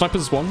frags. Oh,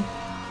 sniper's 1.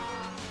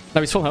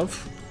 No, he's full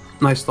health.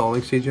 Nice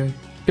stalling, CJ.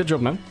 Good job,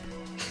 man.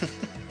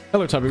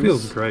 Hello, Taboos.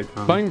 Feels great,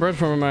 man. Buying bread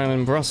from a man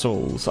in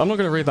Brussels. I'm not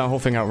going to read that whole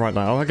thing out right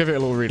now. I'll give it a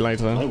little read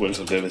later. My will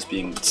to live is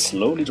being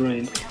slowly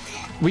drained.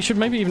 We should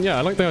maybe even... Yeah,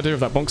 I like the idea of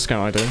that bonk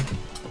scout idea.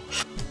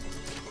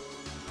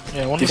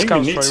 Yeah, one Do of the you think we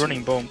scouts need try to?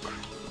 running bonk.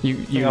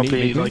 You I'll need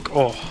be me. like,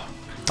 oh.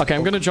 Okay,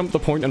 I'm going to jump the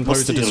point and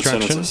What's pose a the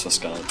distraction. alternatives for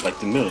Scout? Like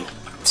the mill?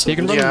 You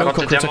can run Yeah, a milk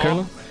or got the demo.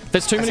 critical.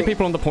 There's too many think-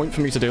 people on the point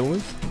for me to deal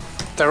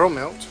with. They're all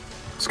milked.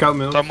 Scout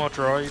mill. Some are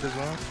dried as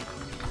well.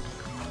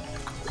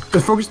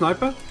 Just focus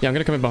sniper. Yeah, I'm going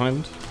to come in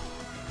behind.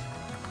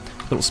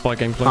 Little spy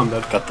gameplay. I'm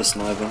dead. Got the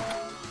sniper.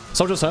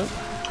 Soldier's hurt.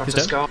 Got He's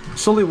the dead. scout.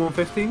 Sully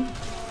 115.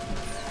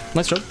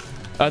 Nice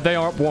job. They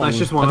are up 1. Nice,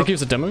 just I one think up. he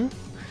was a demo.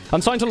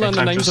 I'm starting to learn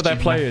the I'm names just of their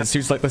doing players.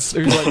 Who's like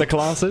the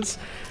classes.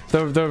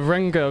 The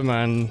Renga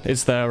man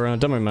is their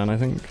demo man, I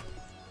think.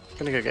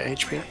 Gonna go get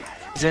HP.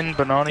 He's in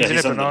banana, Yeah, he's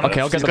he's in on a the banana.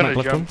 Okay, I'll get He's the gonna map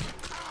with jump. them.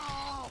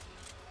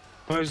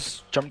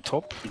 Who's jump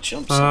top? He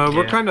jumps.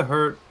 We're Yeah. kind of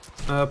hurt.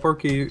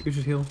 Porky, you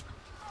should heal.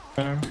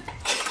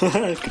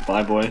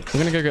 Goodbye, boy. I'm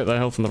gonna go get their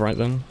health on the right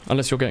then.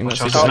 Unless you're getting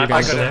that. Watch out, CJ, you're sniper.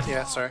 getting I got that. it.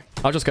 Yeah, sorry.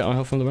 I'll just get our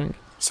health from the bank.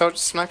 So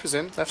snipers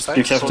in, left Be side.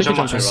 careful. Soldier Take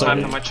might it,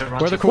 sniper, Jarate. might Jarate. Where are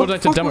the What the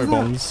coordinated fuck demo was that?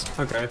 bombs?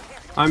 Okay.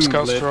 I'm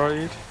Scouts lit.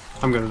 dried.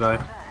 I'm gonna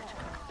die.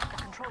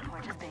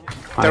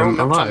 They're all I'm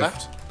milked on alive.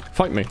 left.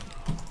 Fight me.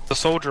 The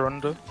soldier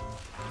under.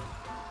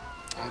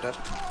 I'm dead.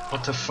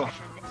 What the fuck?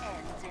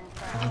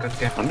 Good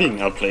game. I'm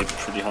being outplayed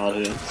pretty hard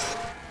here.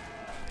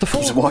 The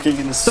He's full. walking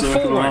in a circle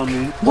forward. around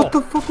me. What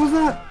the fuck was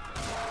that?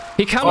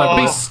 He cannot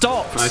Oh. be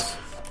stopped. Nice.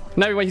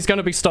 No way, he's going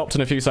to be stopped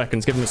in a few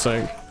seconds. Give him a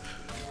sec.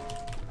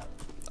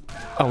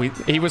 Oh,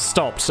 he was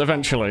stopped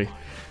eventually.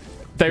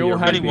 They all You're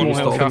had really more one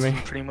health stop. than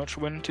me. Pretty much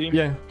win team.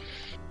 Yeah.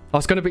 Oh,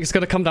 it's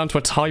gonna come down to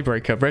a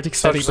tiebreaker. Ready,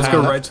 steady, Let's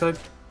go power. right side.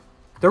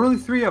 They're only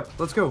 3 up.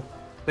 Let's go.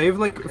 They have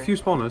like a few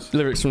spawners.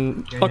 Lyrics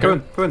from. Yeah, Okay. Go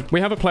in, go in. We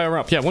have a player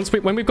up. Yeah. When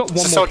we've got one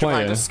There's a more soldier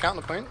behind player. us. Scout on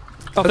the point.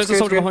 Oh, there's a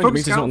soldier behind you. Focus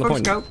Means he's not on the focus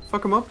point. Scout.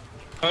 Fuck him up.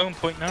 Oh, on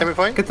point now. Demo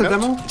point. Get the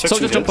milked. demo. Took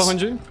Soldier 2 jump hits.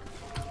 behind you.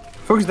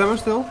 Focus demo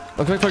still.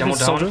 Okay, Demo focus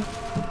the down. soldier.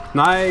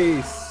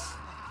 Nice.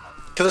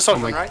 Kill the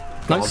soldier Oh on my-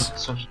 right.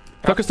 Nice. Soldier.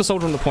 Focus the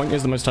soldier on the point.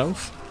 Is the most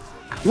health.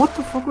 What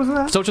the fuck was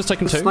that? Soldier's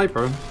taken The 2.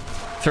 sniper.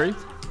 3.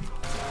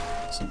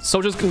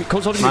 Soldier's gonna be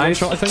one Nice.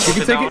 shot, I think. You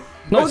can take it.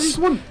 Oh, Nice. just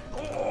one.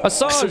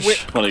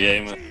 Assange! What a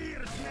game.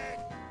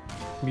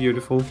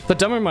 Beautiful. The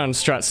demo man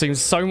strat seems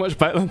so much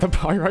better than the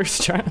pyro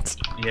strat.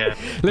 Yeah.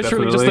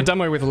 Literally just Definitely. the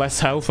demo with less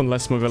health and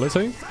less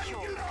mobility.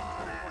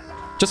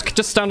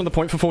 Just stand on the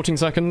point for 14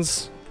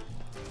 seconds.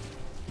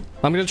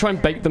 I'm gonna try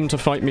and bait them to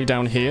fight me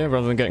down here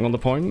rather than getting on the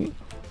point.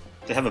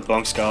 They have a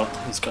bonk scout.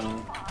 He's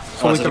gonna.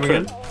 Solly is it a coming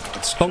in. crit?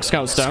 It's Bonk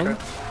Scout's down.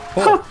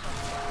 Oh.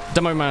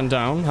 Demo man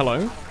down,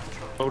 hello.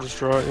 Soldier's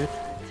dried.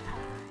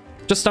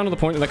 Just stand on the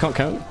point and they can't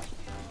count.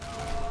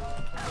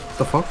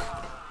 The fuck?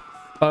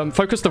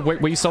 Focus the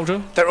Wee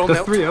soldier. They're all There's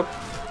milked. 3 up.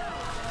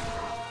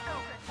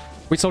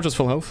 Wee soldier's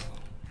full health.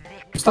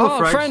 Still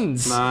Oh, frags.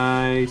 friends!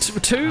 Nice.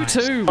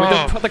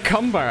 2-2 with the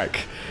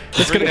comeback.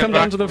 It's going to come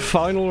down to the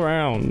final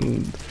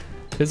round.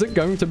 Is it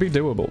going to be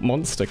doable?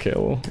 Monster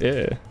kill.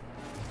 Yeah.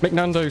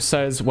 McNando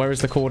says, where is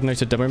the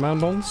coordinated demo man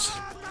bombs?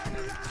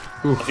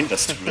 I think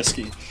that's too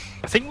risky.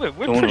 I think we're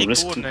Don't wanna pretty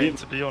risk coordinated, it.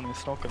 to be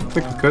honest. Not gonna I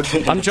think lie. we're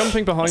good. I'm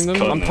jumping behind them. I'm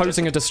coordinated.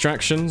 posing a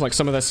distraction, like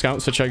some of their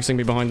scouts are chasing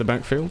me behind the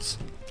backfields.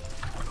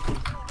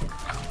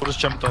 We'll just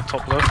jump that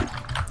top left.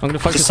 I'm going to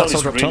focus This that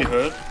soldier soldier up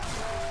really top.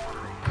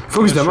 hurt.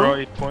 Focus Just demo.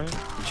 right point.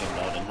 He jumped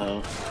out in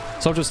hell.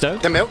 Soldier's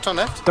dead. They're milked on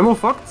left. Demo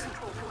fucked.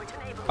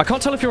 I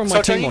can't tell if you're on my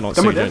Soldier, team or not,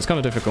 Demo CJ. dead. It's kind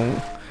of difficult.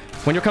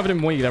 When you're covered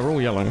in wee, they're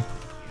all yellow.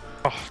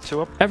 Oh,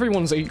 2 up.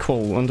 Everyone's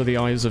equal under the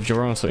eyes of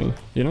Jarate,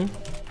 you know?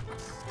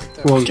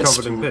 One Yes,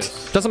 covered in dude.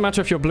 piss. Doesn't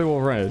matter if you're blue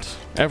or red.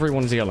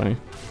 Everyone's yellow.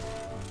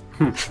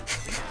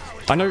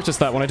 I noticed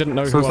that when I didn't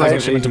know who Sounds I like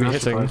was an actually meant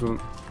to Asian be hitting.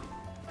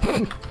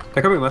 advertisement.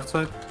 They're coming left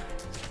side.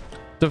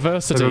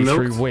 Diversity They were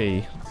through milked.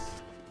 we.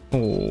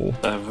 Oh.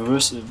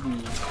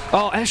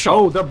 Oh, air shot!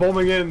 Oh, they're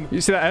bombing in.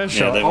 You see that air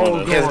shot? they Oh,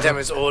 wanted Yeah, the God.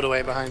 demo's all the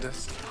way behind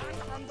us.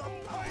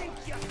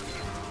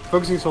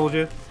 Focusing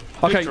soldier.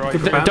 Okay,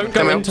 Good d- drive. don't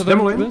go Demo. into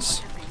Demo in.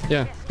 this.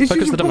 Yeah, He's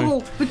focus using the demo.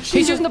 bottle. The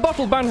He's using the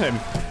bottle, ban him!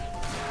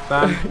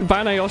 Ban.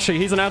 Ban Aoshi,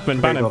 he's an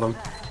admin, ban Okay, got him.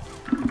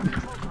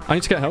 him. I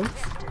need to get help.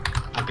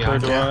 I'm Where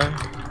behind do you.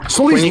 I?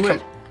 Solly's When you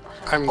lit.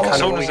 come, I'm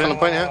kind of weak on the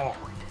point here.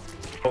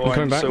 Oh, I'm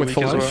coming back so with weak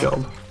full as life. well.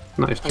 Job.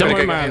 Nice. I'm gonna Demo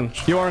go man,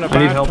 you are in a I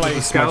need bad help with the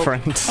place, my scout.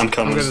 friend. I'm I'm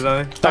coming. gonna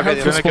die. That Okay, help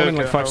was then I spawning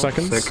go like get 5 help.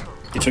 seconds. Sick.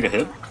 You took a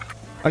hit?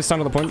 I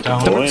stand on the point.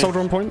 Oh, Demo boy. soldier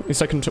on point, he's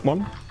second to one.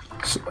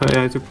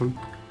 Yeah, I took one.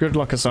 Good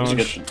luck, You Assange.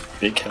 get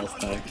big health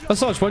back.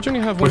 Assange, why do you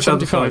only have Watch out,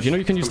 175? Assange. You know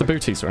you can use the Come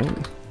booties,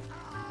 right?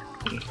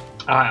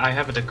 I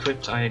have it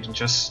equipped, I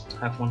just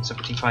have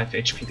 175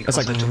 HP because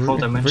That's like I took full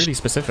damage. really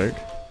specific.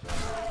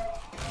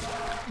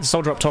 The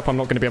soldier up top, I'm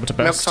not going to be able to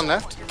Milked best. on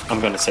left. I'm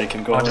gonna take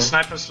him, go Oh, on. the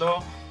sniper's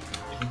low.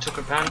 He took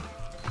a pan.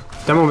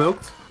 Demo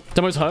milked.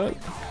 Demo's hurt.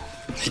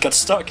 He got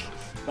stuck.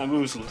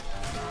 Bamboozled.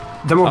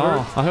 Demo Oh,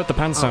 hurt. I heard the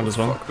pan sound as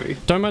well. Fuck me.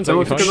 Doman's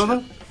Demo took 85.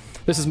 another.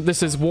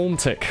 This is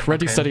Warmtic.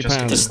 Ready, Okay, steady, just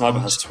pan. The sniper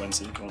has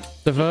 20. Go on.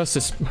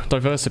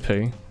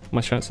 Diversity.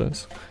 My chat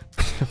says.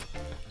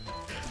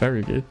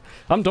 Very good.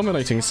 I'm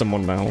dominating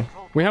someone now.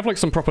 We have like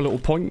some proper little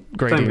point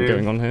grading here.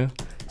 going on here.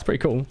 It's pretty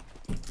cool.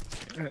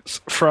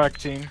 It's frag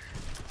team.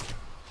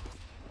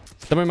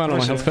 Demo man on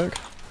my Where's health perk.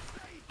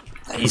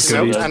 He's good.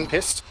 so Milked dead. and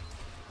pissed.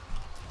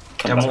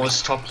 Come Demo back.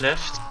 is top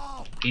left.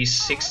 He's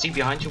 60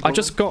 behind you. I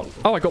just got...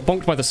 Oh, I got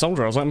bonked by the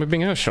soldier. I was like, I'm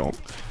being air shot.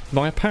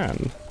 By a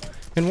pan.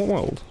 In what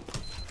world?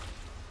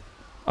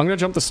 I'm gonna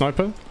jump the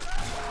sniper.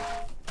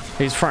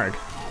 He's frag.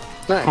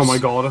 Nice. Oh my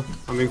god,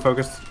 I'm being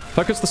focused.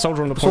 Focus the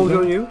soldier on the point. Soldier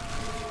on there. you.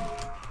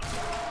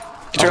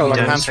 You took a lot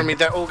yeah, of hands so- from me.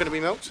 They're all going to be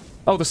milked.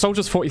 Oh, the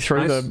soldier's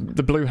 43, Nice.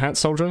 the blue hat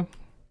soldier.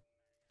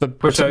 The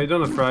Which you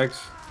don't have frags.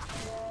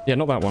 Yeah,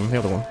 not that one, the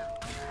other one.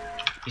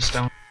 He's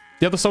down.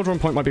 The other soldier on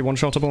point might be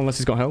one-shottable unless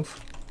he's got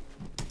health.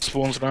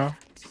 Spawns now.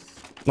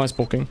 Nice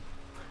balking.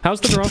 How's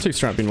the Jarate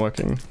strat been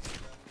working?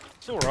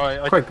 It's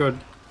alright. Quite good.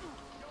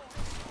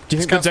 Do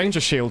you think the Scouts- danger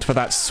shield for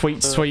that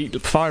sweet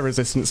fire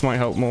resistance might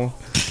help more?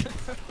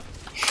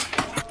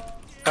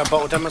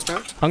 Bottle demo's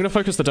milked. I'm gonna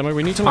focus the demo.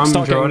 We need to like, I'm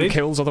start getting Jarate.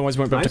 kills, otherwise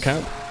we won't be able to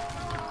Nice.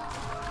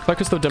 cap.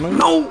 Focus the demo.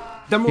 No!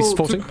 Demo He's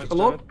 40. took a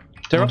lot.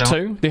 They're up Down.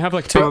 2. They have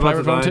like 2 I'm about player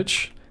to die.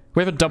 advantage.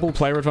 We have a double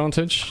player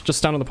advantage. Just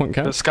stand on the point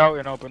cap. They're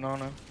scouting our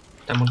banana.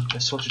 Demo, the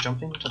soldier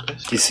jumping top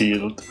left. He's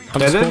healed.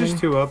 I'm Yeah, they're spawning.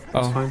 just 2 up.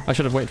 That's Oh, fine. I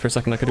should have waited for a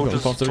second. I could have Or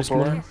gotten just faster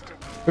top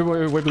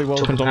respawn. Wibbly Well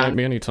can dominate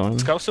me anytime.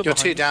 Scouts are You're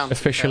 2 behind. down.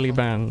 Officially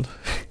banned.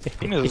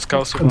 You know the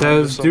scouts are behind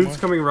There's us somewhere. dudes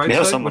coming right We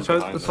have side. someone Watch out,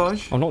 behind us.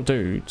 Massage. Oh, not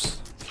dudes.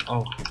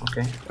 Oh,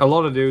 okay. A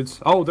lot of dudes.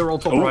 Oh, they're all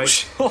top Oh,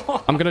 right.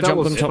 I'm gonna That jump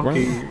was them top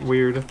right. fucking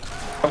weird.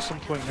 Scouts on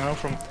point now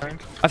from behind.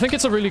 I think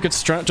it's a really good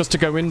strat just to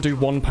go in, do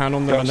one pan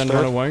on them, and then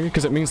Downstairs. run away,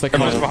 because it means they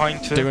Demo's can't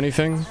behind too. do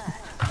anything.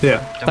 Yeah.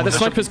 Like, the Demo's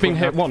sniper's been point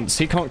hit now. once.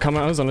 He can't come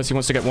at us unless he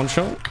wants to get one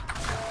shot.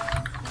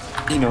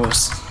 He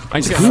knows. I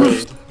need to get He's help.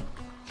 afraid.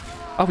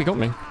 Oh, he got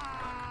me.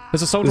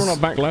 There's a soldier on This-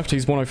 our back left.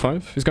 He's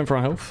 105. He's going for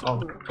our health.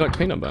 Oh, Like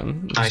peanut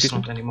ban. nice, Excuse me.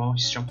 not anymore.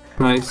 He's jumping.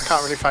 Nice.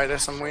 Can't really fight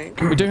this. I'm weak.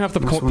 We do have the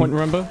court point,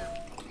 remember?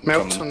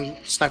 Milked on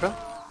sniper.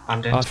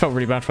 I'm dead. Oh, I felt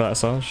really bad for that,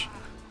 Assange.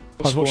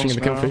 I was watching in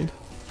the kill Spawns now.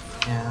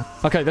 feed. Yeah.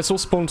 Okay, let's all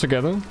spawn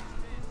together. I'm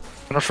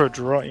gonna throw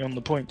Jarate on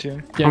the point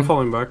too. Yeah, I'm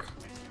falling back.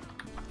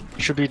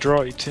 You should be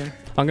Jarate too.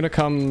 I'm gonna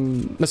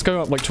come... Let's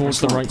go up like towards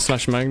the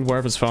right / main,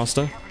 wherever's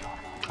faster.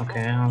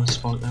 Okay, I'll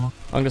spawn now.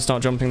 I'm gonna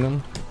start jumping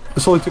them.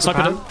 The soldier took a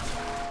Sniper pan. down.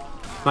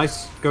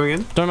 Nice. Going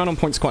in. Doman on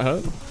point's quite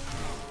hurt.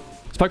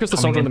 Let's focus the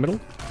Coming soldier in the in.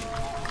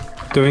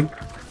 middle. Doing.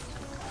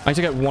 I need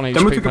to get 1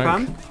 Demo HP took a back.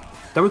 pan.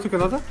 Demo took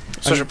another.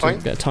 I Soldier need to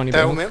point. Get a tiny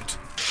They're bit. all milked.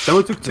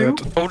 Demo took 2.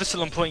 Older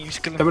still on point. You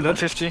kill him. Demo dead.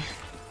 50.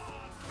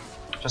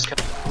 Just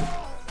get.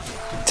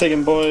 Take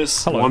him,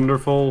 boys. Hello.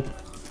 Wonderful.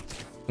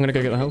 I'm gonna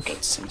go get the health.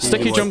 Get some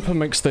Sticky Boy. jumper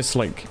makes this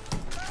like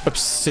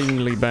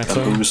obscenely better.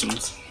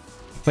 bamboozled.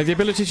 Like the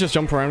ability to just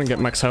jump around and get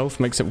max health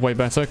makes it way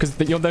better because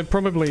they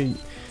probably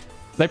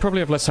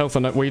have less health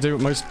than we do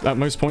at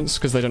most points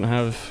because they don't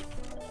have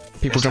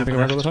people jumping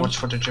around all the time. Watch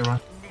for the Jarate.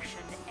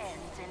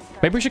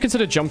 Maybe we should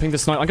consider jumping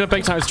this night. I'm gonna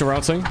bait out his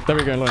Jarate. There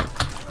we go,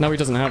 look. Now he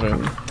doesn't have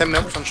it. 10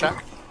 milk on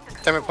shack.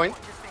 10 milk point.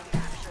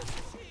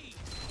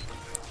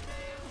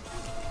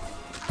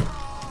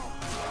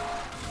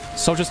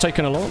 Soldier's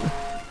taken a lot.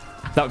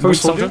 That which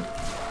soldier?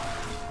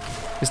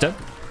 He's dead.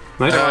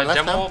 Nice. Left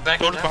Demo now. back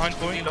Soldier left, behind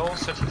point. below,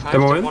 35,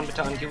 Demo in. one bitte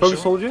an die Focus Show.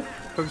 soldier.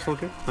 Focus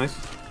soldier. Nice.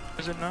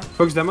 Is it now?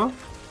 Focus demo.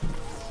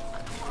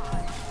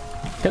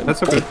 Get him.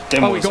 That's okay.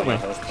 Demo Oh, he is got on a me.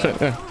 health Shit,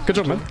 pack. yeah. Good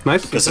job, man.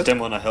 Nice. There's a That's it.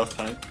 demo on a health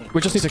pack.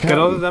 We just need to Get out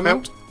of count. the demo.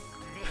 Milk.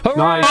 Hooray!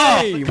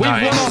 Nice. We've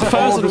Nice. won our Oh,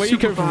 first of the the week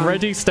super of pan.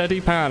 Ready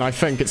Steady Pan, I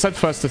think. It said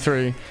first to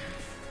 3.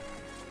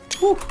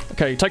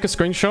 Okay, take a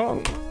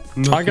screenshot.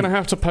 I'm gonna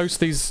have to post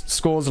these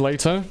scores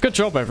later. Good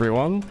job,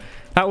 everyone.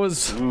 That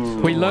was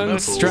we learned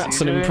wonderful.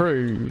 strats and CJ.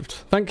 improved.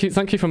 Thank you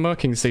for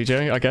murking,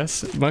 CJ. I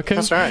guess murking.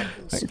 That's right.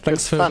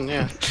 Thanks for Fun,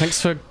 yeah. thanks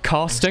for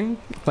casting.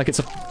 Like it's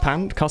a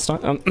pan cast. I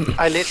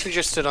literally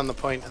just stood on the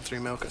point and threw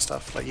milk at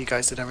stuff. Like you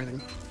guys did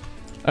everything.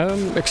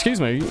 Excuse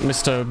me,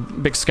 Mr.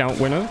 Big Scout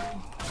winner.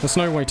 There's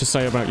no way to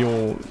say about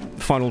your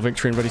final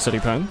victory in Ready Steady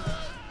Pan.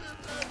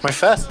 My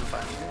first and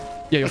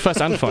final. Yeah, your first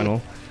and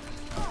final.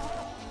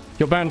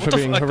 You're banned for the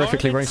being fuck,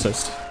 horrifically guys?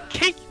 racist.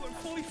 Cake, you went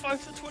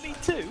 45 to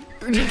 22.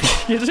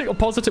 You just a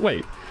positive.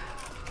 Wait,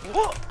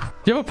 What?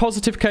 you have a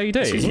positive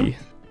KD.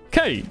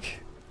 Cake.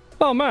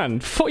 Oh man,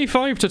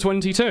 45 to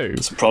 22.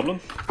 It's a problem.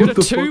 You had a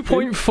What the fuck,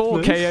 2.4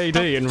 dude?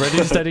 KAD in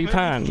Ready Steady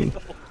Pan.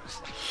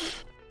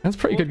 That's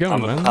pretty good going,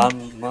 I'm a man.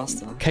 pan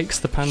master. Cake's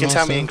the pan You can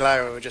tell me master.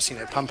 and Glyro were just,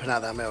 pumping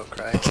out that milk,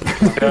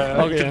 right?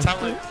 Oh, you yeah. can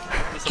tell it.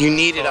 You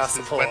needed our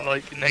Passes support. went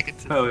like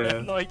negative. Hell yeah.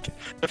 And, like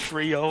the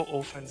 3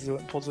 offenses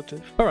went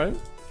positive. All right.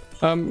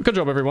 Good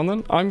job, everyone.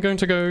 Then I'm going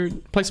to go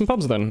play some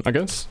pubs. Then I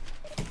guess.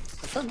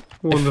 Fun.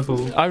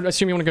 Wonderful. I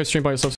assume you want to go stream by yourself.